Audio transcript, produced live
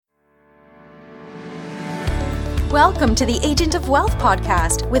Welcome to the Agent of Wealth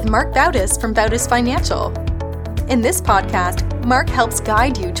podcast with Mark Bautis from Bautis Financial. In this podcast, Mark helps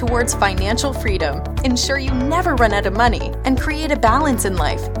guide you towards financial freedom, ensure you never run out of money, and create a balance in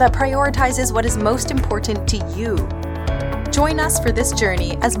life that prioritizes what is most important to you. Join us for this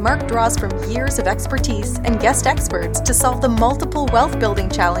journey as Mark draws from years of expertise and guest experts to solve the multiple wealth building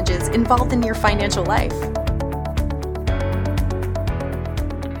challenges involved in your financial life.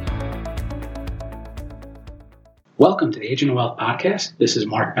 Welcome to the Agent of Wealth podcast. This is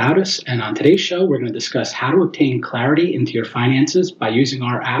Mark Bautis, and on today's show, we're going to discuss how to obtain clarity into your finances by using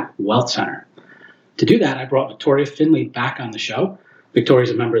our app, Wealth Center. To do that, I brought Victoria Finley back on the show. Victoria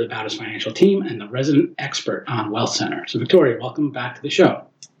is a member of the Bautis Financial team and the resident expert on Wealth Center. So Victoria, welcome back to the show.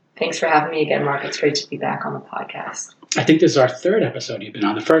 Thanks for having me again, Mark. It's great to be back on the podcast. I think this is our third episode you've been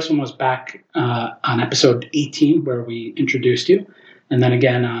on. The first one was back on episode 18, where we introduced you. And then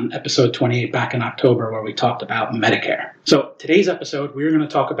again on episode 28 back in October, where we talked about Medicare. So today's episode, we're going to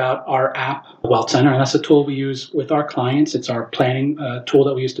talk about our app, Wealth Center. And that's a tool we use with our clients. It's our planning tool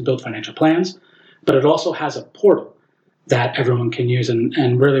that we use to build financial plans. But it also has a portal that everyone can use. And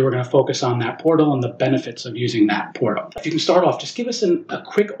really, we're going to focus on that portal and the benefits of using that portal. If you can start off, just give us a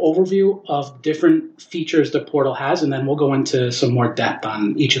quick overview of different features the portal has, and then we'll go into some more depth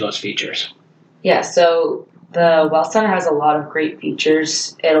on each of those features. Yeah, so the Wealth Center has a lot of great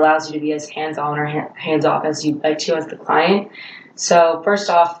features. It allows you to be as hands-on or hands-off as you'd like to as the client. So first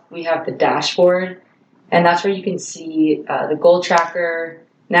off, we have the dashboard, and that's where you can see the goal tracker,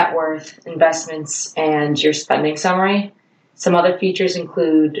 net worth, investments, and your spending summary. Some other features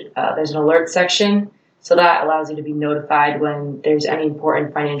include there's an alert section, so that allows you to be notified when there's any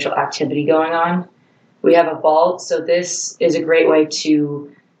important financial activity going on. We have a vault, so this is a great way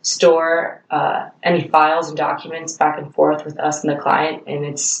to store any files and documents back and forth with us and the client, and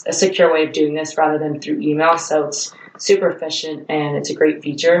it's a secure way of doing this rather than through email, so it's super efficient and it's a great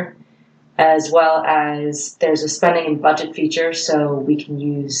feature. As well as there's a spending and budget feature, so we can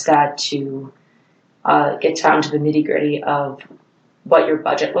use that to get down to the nitty-gritty of what your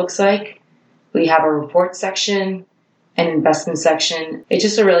budget looks like. We have a report section, an investment section. It's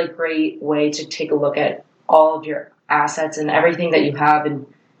just a really great way to take a look at all of your assets and everything that you have and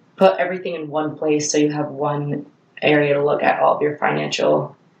put everything in one place so you have one area to look at all of your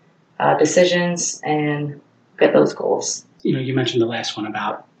financial decisions and get those goals. You know, you mentioned the last one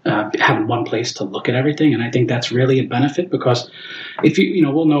about having one place to look at everything, and I think that's really a benefit because if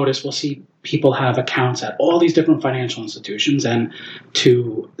we'll see people have accounts at all these different financial institutions, and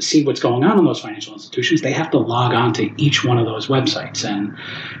to see what's going on in those financial institutions, they have to log on to each one of those websites, and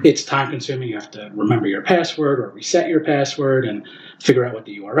it's time consuming. You have to remember your password or reset your password and figure out what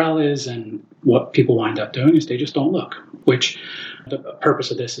the URL is, and what people wind up doing is they just don't look, which the purpose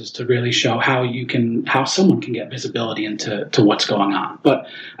of this is to really show how someone can get visibility into what's going on. But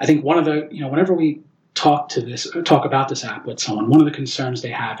I think one of the, whenever we talk about this app with someone, one of the concerns they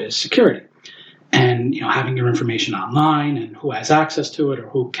have is security. And, having your information online and who has access to it or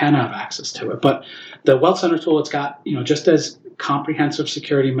who can have access to it. But the Wealth Center tool, it's got, just as comprehensive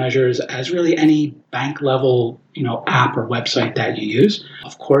security measures as really any bank level, app or website that you use.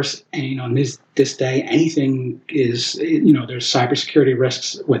 Of course, and, in this day, anything is, there's cybersecurity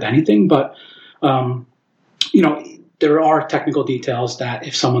risks with anything, but, there are technical details that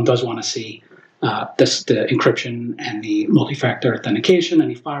if someone does want to see, the encryption and the multi-factor authentication,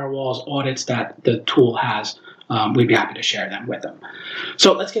 any firewalls, audits that the tool has, we'd be happy to share them with them.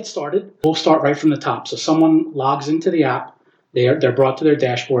 So let's get started. We'll start right from the top. So someone logs into the app, they're brought to their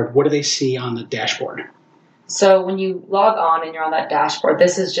dashboard. What do they see on the dashboard? So when you log on and you're on that dashboard,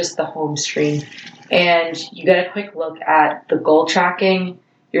 this is just the home screen, and you get a quick look at the goal tracking,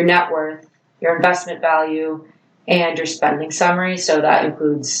 your net worth, your investment value, and your spending summary. So that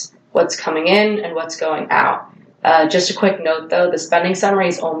includes what's coming in and what's going out. Just a quick note, though, the spending summary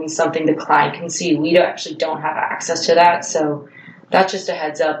is only something the client can see. We actually don't have access to that, so that's just a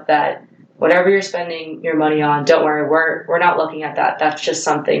heads up that whatever you're spending your money on, don't worry, we're not looking at that. That's just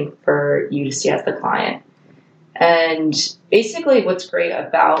something for you to see as the client. And basically what's great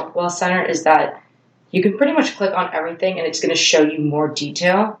about Wealth Center is that you can pretty much click on everything and it's going to show you more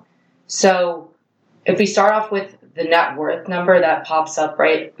detail. So if we start off with the net worth number that pops up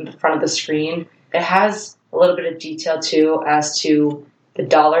right in the front of the screen, it has a little bit of detail too as to the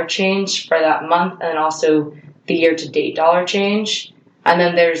dollar change for that month and also the year-to-date dollar change. And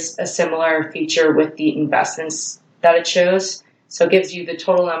then there's a similar feature with the investments that it shows. So it gives you the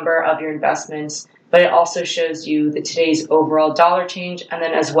total number of your investments, but it also shows you today's overall dollar change and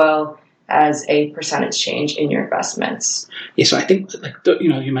then as well as a percentage change in your investments. Yeah, so I think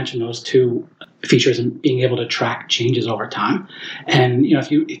you mentioned those two features and being able to track changes over time. And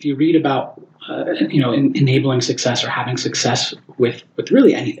if you read about enabling success or having success with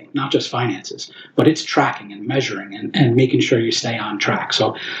really anything, not just finances, but it's tracking and measuring and making sure you stay on track.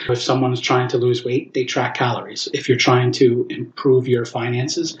 So if someone's trying to lose weight, they track calories. If you're trying to improve your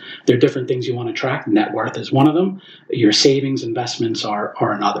finances, there are different things you want to track. Net worth is one of them. Your savings, investments are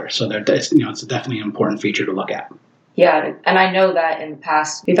another. So it's definitely an important feature to look at. Yeah, and I know that in the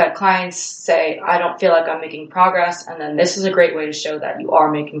past, we've had clients say, I don't feel like I'm making progress, and then this is a great way to show that you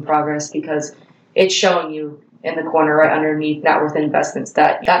are making progress because it's showing you in the corner right underneath net worth investments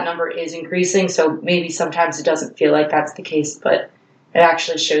that number is increasing. So maybe sometimes it doesn't feel like that's the case, but it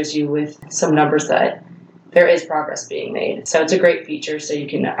actually shows you with some numbers that there is progress being made. So it's a great feature so you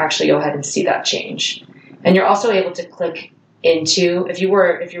can actually go ahead and see that change. And you're also able to click into, if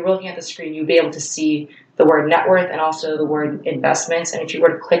you're looking at the screen, you'd be able to see the word net worth and also the word investments. And if you were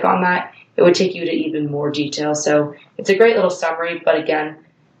to click on that, it would take you to even more detail. So it's a great little summary, but again,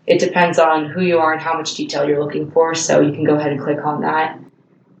 it depends on who you are and how much detail you're looking for. So you can go ahead and click on that.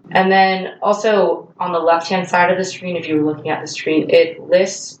 And then also on the left-hand side of the screen, if you're looking at the screen, it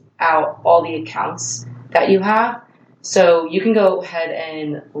lists out all the accounts that you have. So you can go ahead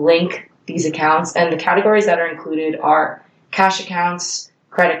and link these accounts. And the categories that are included are cash accounts,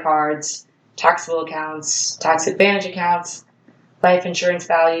 credit cards, taxable accounts, tax advantage accounts, life insurance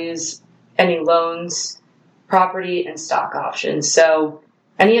values, any loans, property, and stock options. So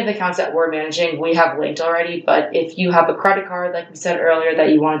any of the accounts that we're managing, we have linked already. But if you have a credit card, like we said earlier, that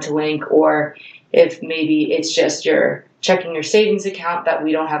you wanted to link, or if maybe it's just you're checking your savings account that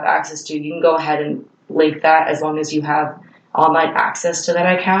we don't have access to, you can go ahead and link that as long as you have online access to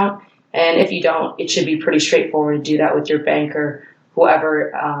that account. And if you don't, it should be pretty straightforward to do that with your bank or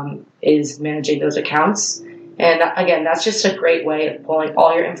whoever is managing those accounts. And again, that's just a great way of pulling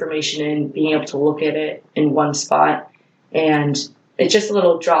all your information in, being able to look at it in one spot. And it's just a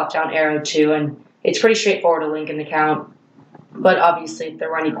little drop-down arrow too, and it's pretty straightforward to link an account. But obviously, if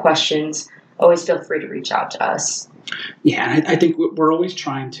there are any questions, always feel free to reach out to us. Yeah, and I think we're always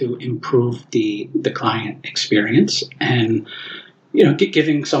trying to improve the client experience, and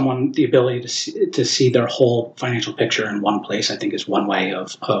giving someone the ability to see their whole financial picture in one place, I think, is one way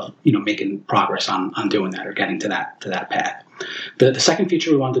of making progress on doing that or getting to that path. The second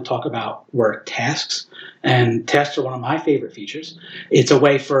feature we wanted to talk about were tasks, and tasks are one of my favorite features. It's a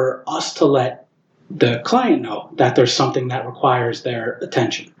way for us to let the client know that there's something that requires their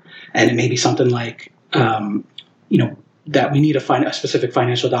attention, and it may be something like that we need a specific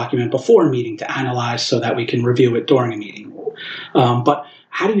financial document before a meeting to analyze so that we can review it during a meeting. But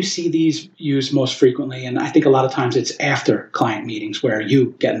how do you see these used most frequently? And I think a lot of times it's after client meetings where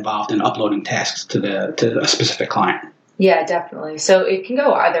you get involved in uploading tasks to a specific client. Yeah, definitely. So it can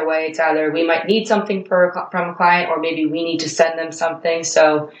go either way. It's either we might need something from a client, or maybe we need to send them something.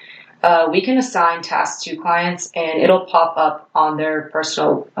 So we can assign tasks to clients, and it'll pop up on their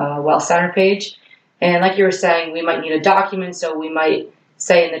personal Wealth Center page. And like you were saying, we might need a document, so we might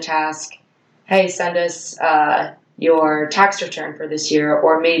say in the task, hey, send us your tax return for this year,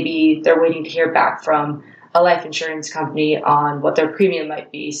 or maybe they're waiting to hear back from a life insurance company on what their premium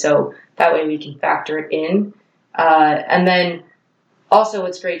might be, so that way we can factor it in. And then also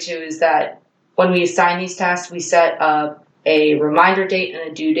what's great too is that when we assign these tasks, we set up a reminder date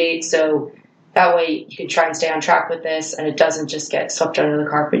and a due date, so that way you can try and stay on track with this, and it doesn't just get swept under the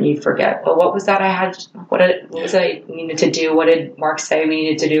carpet and you forget, well, what was that I had? What was I needed to do? What did Mark say we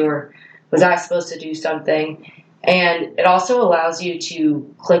needed to do? Or was I supposed to do something? And it also allows you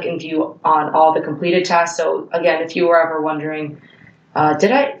to click and view on all the completed tasks. So again, if you were ever wondering,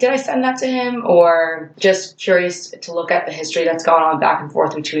 did I send that to him, or just curious to look at the history that's gone on back and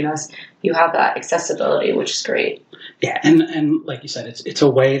forth between us, you have that accessibility, which is great. Yeah, and like you said, it's a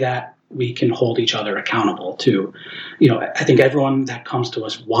way that we can hold each other accountable to, I think everyone that comes to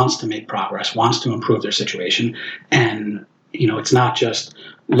us wants to make progress, wants to improve their situation. And, it's not just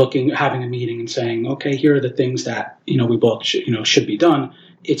having a meeting and saying, okay, here are the things that, we both should be done.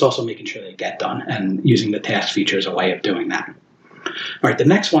 It's also making sure they get done and using the task feature as a way of doing that. All right, the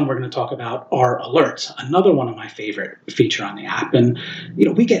next one we're going to talk about are alerts, another one of my favorite feature on the app. And,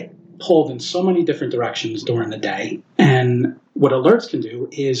 we get pulled in so many different directions during the day. And what alerts can do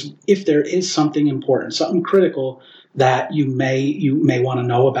is, if there is something important, something critical that you may want to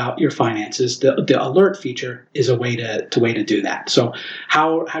know about your finances, the alert feature is a way to do that. So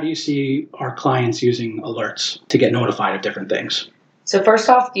how do you see our clients using alerts to get notified of different things? So first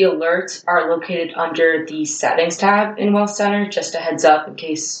off, the alerts are located under the Settings tab in Wealth Center. Just a heads up in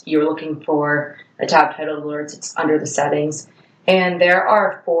case you're looking for a tab titled Alerts, it's under the Settings. And there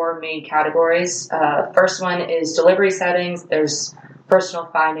are 4 main categories. First one is delivery settings. There's personal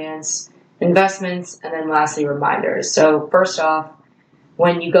finance, investments, and then lastly, reminders. So first off,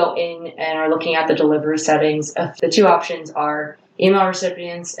 when you go in and are looking at the delivery settings, the 2 options are email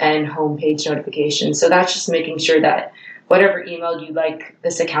recipients and homepage notifications. So that's just making sure that whatever email you'd like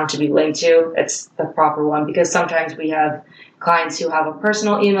this account to be linked to, it's the proper one, because sometimes we have clients who have a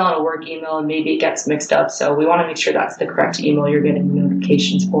personal email and a work email and maybe it gets mixed up. So we want to make sure that's the correct email you're getting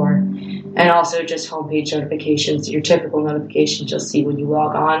notifications for. And also just homepage notifications, your typical notifications you'll see when you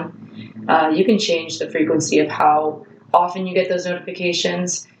log on. You can change the frequency of how often you get those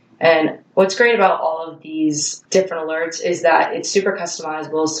notifications. And what's great about all of these different alerts is that it's super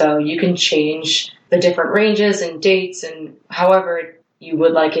customizable. So you can change the different ranges and dates and however you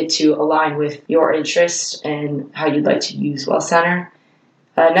would like it to align with your interests and how you'd like to use Wealth Center.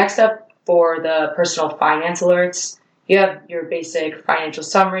 Next up, for the personal finance alerts, you have your basic financial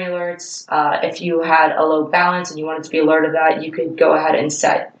summary alerts. If you had a low balance and you wanted to be alerted of that, you could go ahead and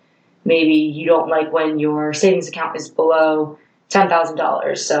set, maybe you don't like when your savings account is below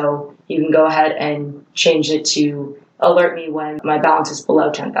 $10,000. So you can go ahead and change it to alert me when my balance is below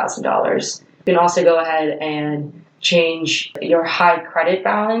 $10,000. You can also go ahead and change your high credit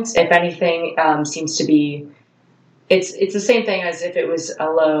balance. If anything seems to be, it's the same thing as if it was a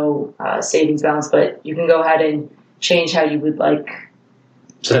low savings balance, but you can go ahead and change how you would like.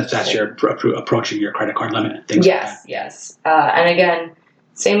 So that's your approaching your credit card limit and things like that. Yes. And again,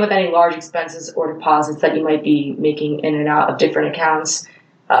 same with any large expenses or deposits that you might be making in and out of different accounts.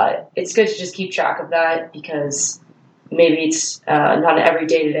 It's good to just keep track of that, because maybe it's not an every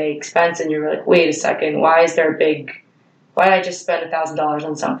day-to-day expense and you're like, wait a second, why did I just spend $1,000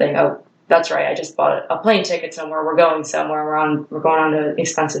 on something? Oh, that's right, I just bought a plane ticket somewhere, we're going somewhere, we're going on an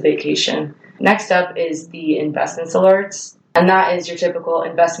expensive vacation. Next up is the investments alerts, and that is your typical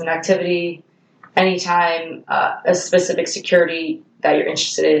investment activity. Anytime a specific security that you're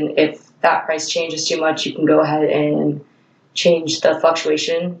interested in, if that price changes too much, you can go ahead and change the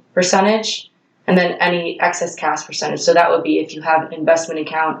fluctuation percentage. And then any excess cash percentage. So that would be if you have an investment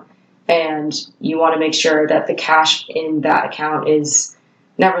account and you want to make sure that the cash in that account is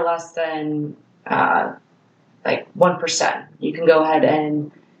never less than like 1%. You can go ahead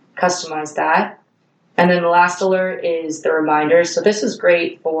and customize that. And then the last alert is the reminders. So this is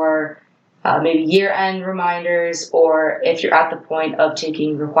great for maybe year-end reminders, or if you're at the point of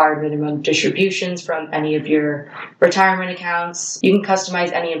taking required minimum distributions from any of your retirement accounts. You can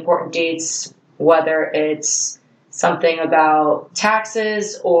customize any important dates, whether it's something about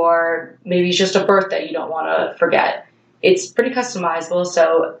taxes or maybe it's just a birthday you don't want to forget. It's pretty customizable.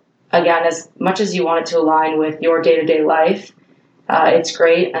 So again, as much as you want it to align with your day-to-day life, it's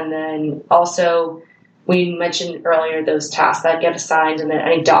great. And then also, we mentioned earlier those tasks that get assigned, and then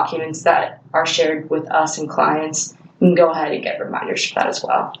any documents that are shared with us and clients, you can go ahead and get reminders for that as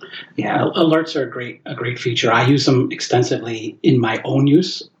well. Yeah, alerts are a great feature. I use them extensively in my own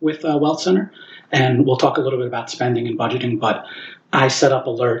use with Wealth Center, and we'll talk a little bit about spending and budgeting, but I set up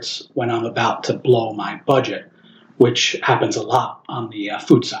alerts when I'm about to blow my budget, which happens a lot on the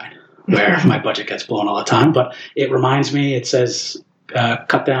food side, where my budget gets blown all the time, but it reminds me, it says,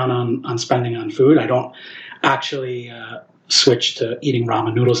 cut down on spending on food. I don't actually switch to eating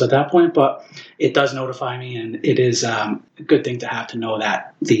ramen noodles at that point, but it does notify me, and it is a good thing to have to know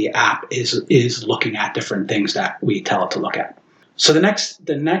that the app is looking at different things that we tell it to look at. So the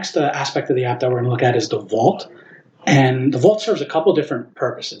next aspect of the app that we're going to look at is the Vault, and the Vault serves a couple different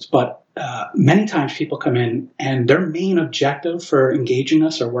purposes, but many times people come in and their main objective for engaging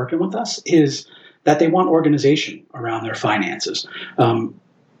us or working with us is that they want organization around their finances. I've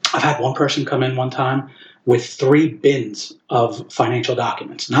had one person come in one time with 3 bins of financial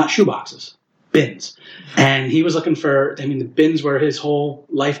documents, not shoeboxes, bins. And he was looking for, the bins were his whole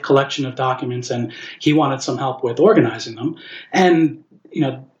life collection of documents, and he wanted some help with organizing them. And,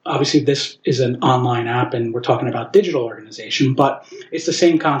 obviously this is an online app and we're talking about digital organization, but it's the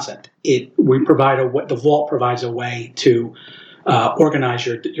same concept. The Vault provides a way to organize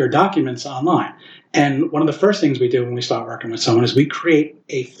your documents online. And one of the first things we do when we start working with someone is we create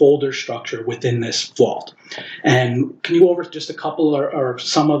a folder structure within this Vault. And can you go over just a couple or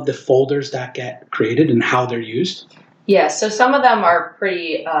some of the folders that get created and how they're used? Yeah, so some of them are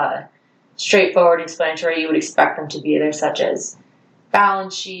pretty straightforward and explanatory. You would expect them to be there, such as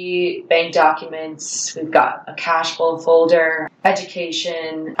balance sheet, bank documents. We've got a cash flow folder,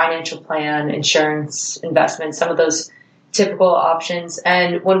 education, financial plan, insurance, investments. Some of those typical options.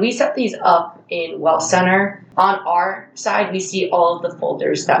 And when we set these up in Wealth Center, on our side, we see all of the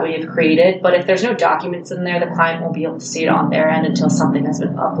folders that we have created. But if there's no documents in there, the client won't be able to see it on their end until something has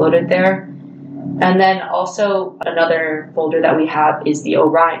been uploaded there. And then also another folder that we have is the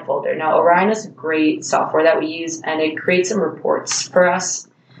Orion folder. Now, Orion is great software that we use, and it creates some reports for us.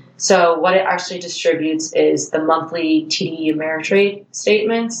 So what it actually distributes is the monthly TD Ameritrade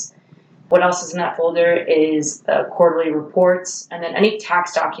statements. What else is in that folder is the quarterly reports, and then any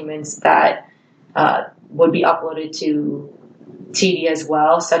tax documents that would be uploaded to TD as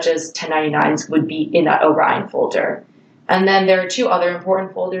well, such as 1099s, would be in that Orion folder. And then there are two other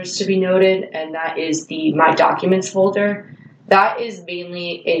important folders to be noted, and that is the My Documents folder. That is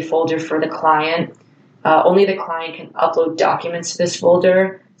mainly a folder for the client. Only the client can upload documents to this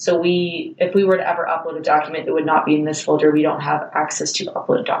folder. So if we were to ever upload a document, it would not be in this folder. We don't have access to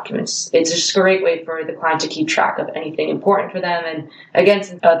upload documents. It's just a great way for the client to keep track of anything important for them. And again,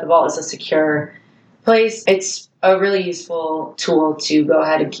 since the vault is a secure place, it's a really useful tool to go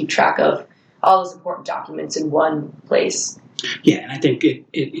ahead and keep track of all those important documents in one place. Yeah, and I think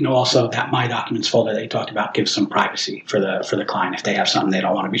it also that My Documents folder that you talked about gives some privacy for the client. If they have something they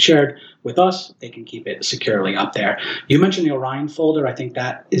don't want to be shared with us, they can keep it securely up there. You mentioned the Orion folder. I think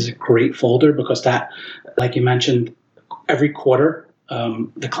that is a great folder because that, like you mentioned, every quarter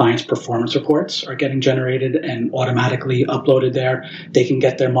the client's performance reports are getting generated and automatically uploaded there. They can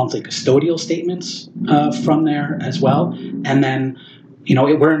get their monthly custodial statements from there as well. And then,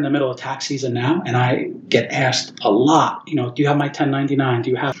 we're in the middle of tax season now, and I get asked a lot, do you have my 1099? Do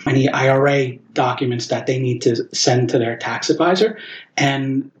you have any IRA documents that they need to send to their tax advisor?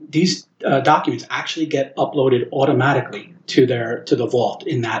 And these documents actually get uploaded automatically to the vault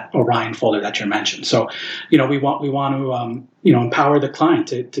in that Orion folder that you mentioned. So, we want to empower the client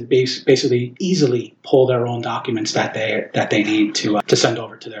to basically easily pull their own documents that they need to send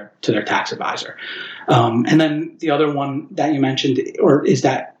over to their tax advisor. And then the other one that you mentioned,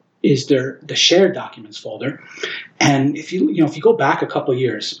 is the shared documents folder. And if you go back a couple of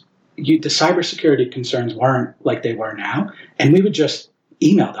years, the cybersecurity concerns weren't like they were now, and we would just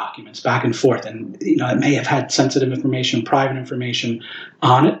email documents back and forth, and it may have had sensitive information, private information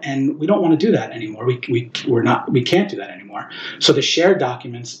on it, and we don't want to do that anymore. We can't do that anymore. So the shared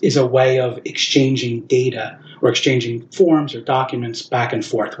documents is a way of exchanging data or exchanging forms or documents back and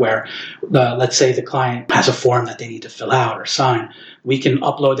forth. Where let's say the client has a form that they need to fill out or sign, we can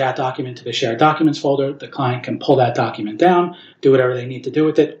upload that document to the shared documents folder. The client can pull that document down, do whatever they need to do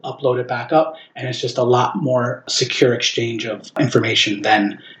with it, upload it back up, and it's just a lot more secure exchange of information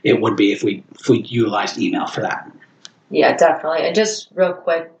than it would be if we utilized email for that. Yeah, definitely. And just real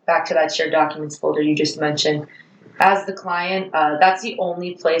quick, back to that shared documents folder you just mentioned. As the client, that's the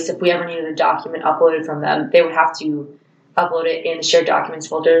only place, if we ever needed a document uploaded from them, they would have to upload it in the shared documents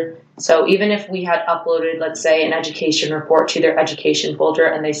folder. So even if we had uploaded, let's say, an education report to their education folder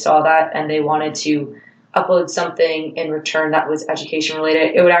and they saw that and they wanted to upload something in return that was education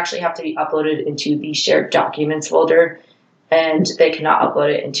related, it would actually have to be uploaded into the shared documents folder, and they cannot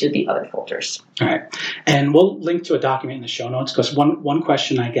upload it into the other folders. All right. And we'll link to a document in the show notes, because one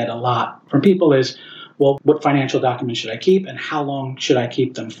question I get a lot from people is, well, what financial documents should I keep, and how long should I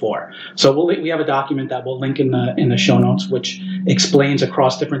keep them for? So we have a document that we'll link in the show notes, which explains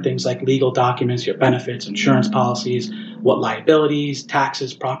across different things like legal documents, your benefits, insurance policies, what liabilities,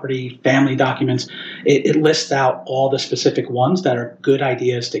 taxes, property, family documents. It lists out all the specific ones that are good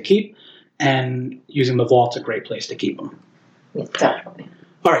ideas to keep, and using the vault's a great place to keep them. Yeah, definitely.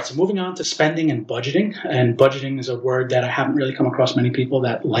 All right, so moving on to spending and budgeting. And budgeting is a word that I haven't really come across many people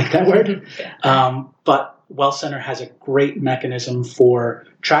that like that word. But Wealth Center has a great mechanism for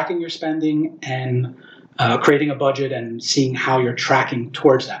tracking your spending and creating a budget and seeing how you're tracking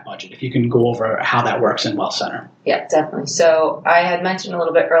towards that budget. If you can go over how that works in Wealth Center. Yeah, definitely. So I had mentioned a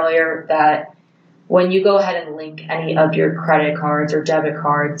little bit earlier that when you go ahead and link any of your credit cards or debit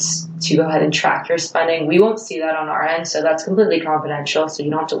cards to go ahead and track your spending, we won't see that on our end. So that's completely confidential. So you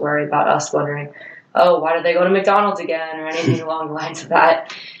don't have to worry about us wondering, oh, why did they go to McDonald's again, or anything along the lines of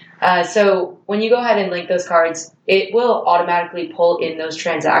that. So when you go ahead and link those cards, it will automatically pull in those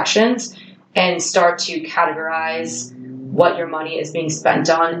transactions and start to categorize what your money is being spent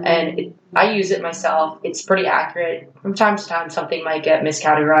on. And I use it myself. It's pretty accurate. From time to time, something might get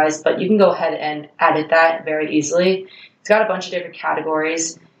miscategorized, but you can go ahead and edit that very easily. It's got a bunch of different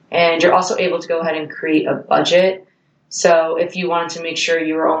categories, and you're also able to go ahead and create a budget. So if you wanted to make sure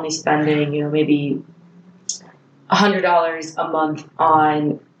you were only spending, maybe $100 a month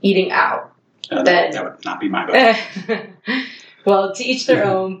on eating out, then that would not be my budget. Well, to each their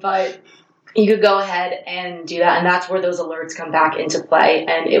own, but you could go ahead and do that. And that's where those alerts come back into play.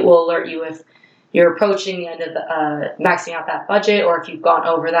 And it will alert you if you're approaching the end of maxing out that budget, or if you've gone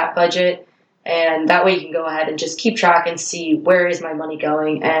over that budget. And that way you can go ahead and just keep track and see where is my money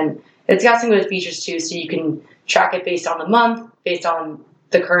going. And it's got some good features too, so you can track it based on the month, based on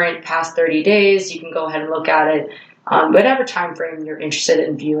the current past 30 days. You can go ahead and look at it on whatever time frame you're interested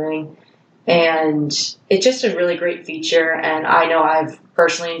in viewing. And it's just a really great feature, and I know I've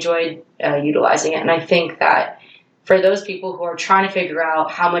personally enjoyed utilizing it. And I think that for those people who are trying to figure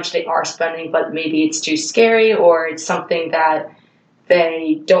out how much they are spending, but maybe it's too scary or it's something that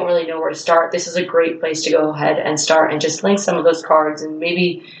they don't really know where to start, this is a great place to go ahead and start and just link some of those cards, and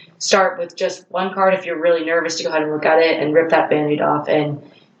maybe start with just one card if you're really nervous to go ahead and look at it and rip that Band-Aid off. And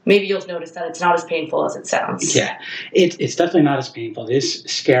maybe you'll notice that it's not as painful as it sounds. Yeah, it's definitely not as painful. It is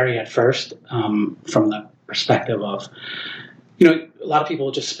scary at first from the perspective of, a lot of people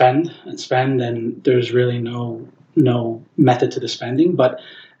just spend, and there's really no method to the spending. But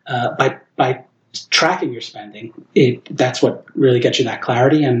by tracking your spending, that's what really gets you that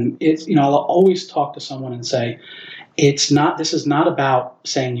clarity. And it's, I'll always talk to someone and say, this is not about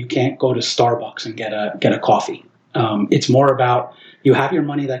saying you can't go to Starbucks and get a coffee. It's more about, you have your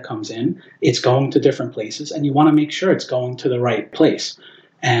money that comes in, it's going to different places, and you want to make sure it's going to the right place.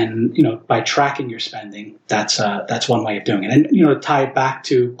 And, by tracking your spending, that's one way of doing it. And, to tie it back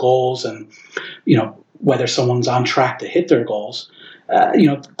to goals and, whether someone's on track to hit their goals,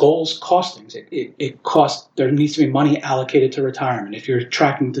 goals cost things. It costs, there needs to be money allocated to retirement. If you're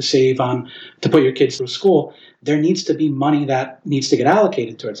tracking to save to put your kids through school, there needs to be money that needs to get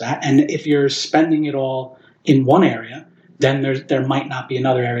allocated towards that. And if you're spending it all in one area, then there might not be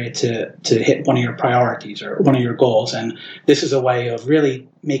another area to hit one of your priorities or one of your goals. And this is a way of really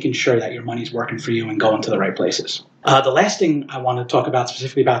making sure that your money's working for you and going to the right places. The last thing I want to talk about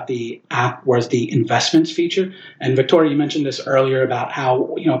specifically about the app was the investments feature. And Victoria, you mentioned this earlier about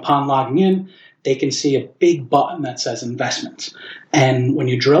how, upon logging in, they can see a big button that says investments. And when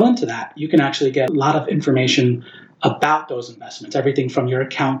you drill into that, you can actually get a lot of information about those investments, everything from your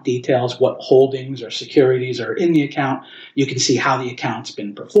account details, what holdings or securities are in the account. You can see how the account's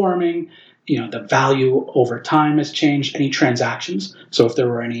been performing. The value over time has changed, any transactions. So if there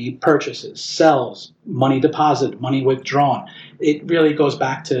were any purchases, sells, money deposited, money withdrawn, it really goes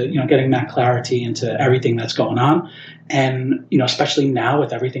back to, getting that clarity into everything that's going on. And, especially now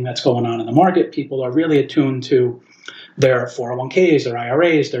with everything that's going on in the market, people are really attuned to their 401ks, their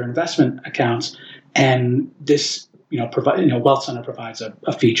IRAs, their investment accounts. And this, Wealth Center provides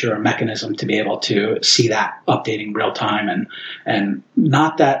a feature, a mechanism to be able to see that updating real time. And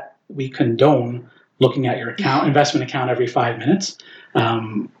not that we condone looking at your investment account every 5 minutes,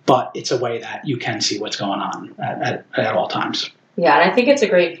 but it's a way that you can see what's going on at all times. Yeah, and I think it's a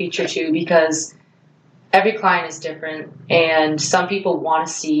great feature too, because every client is different, and some people want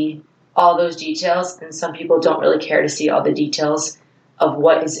to see all those details, and some people don't really care to see all the details of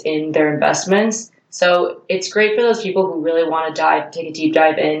what is in their investments. So it's great for those people who really want to take a deep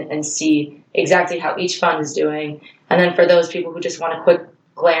dive in and see exactly how each fund is doing. And then for those people who just want a quick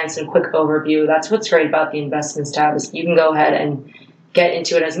glance and quick overview, that's what's great about the investments tab, is you can go ahead and get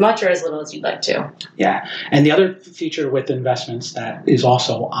into it as much or as little as you'd like to. Yeah. And the other feature with investments that is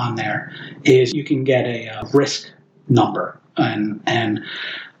also on there is you can get a risk number. And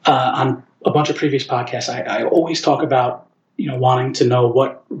on a bunch of previous podcasts, I always talk about wanting to know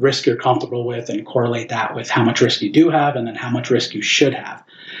what risk you're comfortable with and correlate that with how much risk you do have and then how much risk you should have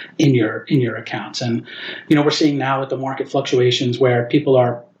in your accounts. And, we're seeing now with the market fluctuations where people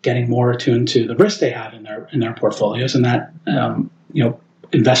are getting more attuned to the risk they have in their portfolios, and that,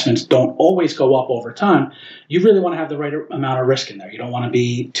 investments don't always go up over time. You really want to have the right amount of risk in there. You don't want to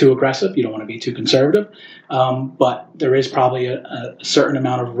be too aggressive. You don't want to be too conservative. But there is probably a certain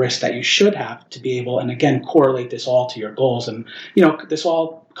amount of risk that you should have to be able, and again, correlate this all to your goals. And, this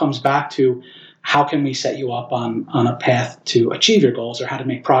all comes back to how can we set you up on a path to achieve your goals, or how to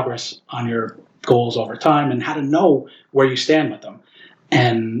make progress on your goals over time, and how to know where you stand with them.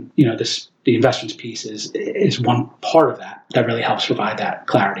 And, the investments piece is one part of that really helps provide that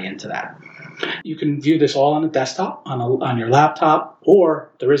clarity into that. You can view this all on a desktop, on your laptop, or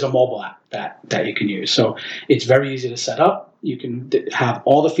there is a mobile app that you can use. So it's very easy to set up. You can have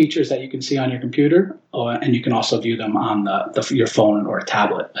all the features that you can see on your computer, and you can also view them on your phone or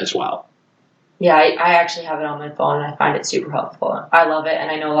tablet as well. Yeah, I actually have it on my phone, and I find it super helpful. I love it,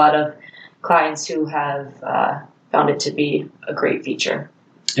 and I know a lot of clients who have found it to be a great feature.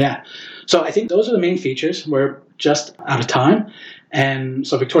 Yeah. So I think those are the main features. We're just out of time. And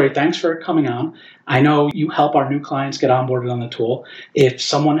so, Victoria, thanks for coming on. I know you help our new clients get onboarded on the tool. If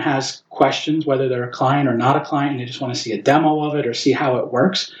someone has questions, whether they're a client or not a client, and they just want to see a demo of it or see how it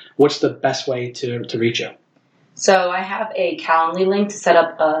works, what's the best way to reach you? So I have a Calendly link to set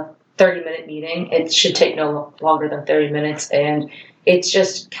up a 30-minute meeting. It should take no longer than 30 minutes. And it's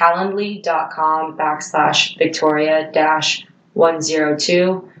just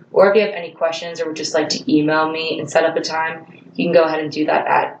calendly.com/Victoria-102. Or if you have any questions or would just like to email me and set up a time, you can go ahead and do that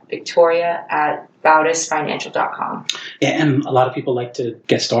at victoria@bautisfinancial.com. And a lot of people like to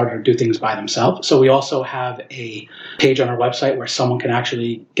get started or do things by themselves. So we also have a page on our website where someone can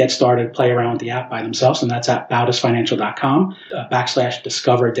actually get started, play around with the app by themselves. And that's at bautisfinancial.com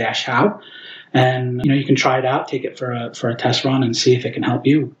 /discover-how. And, you can try it out, take it for a test run and see if it can help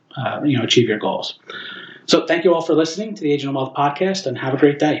you, achieve your goals. So thank you all for listening to the Agent of Wealth podcast, and have a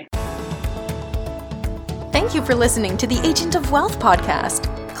great day. Thank you for listening to the Agent of Wealth podcast.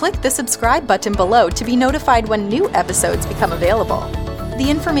 Click the subscribe button below to be notified when new episodes become available. The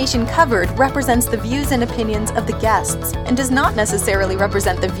information covered represents the views and opinions of the guests and does not necessarily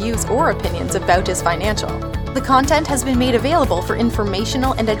represent the views or opinions of Bautis Financial. The content has been made available for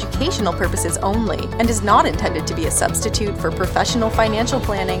informational and educational purposes only and is not intended to be a substitute for professional financial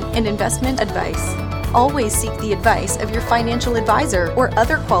planning and investment advice. Always seek the advice of your financial advisor or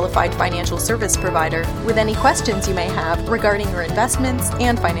other qualified financial service provider with any questions you may have regarding your investments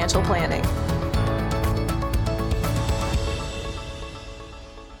and financial planning.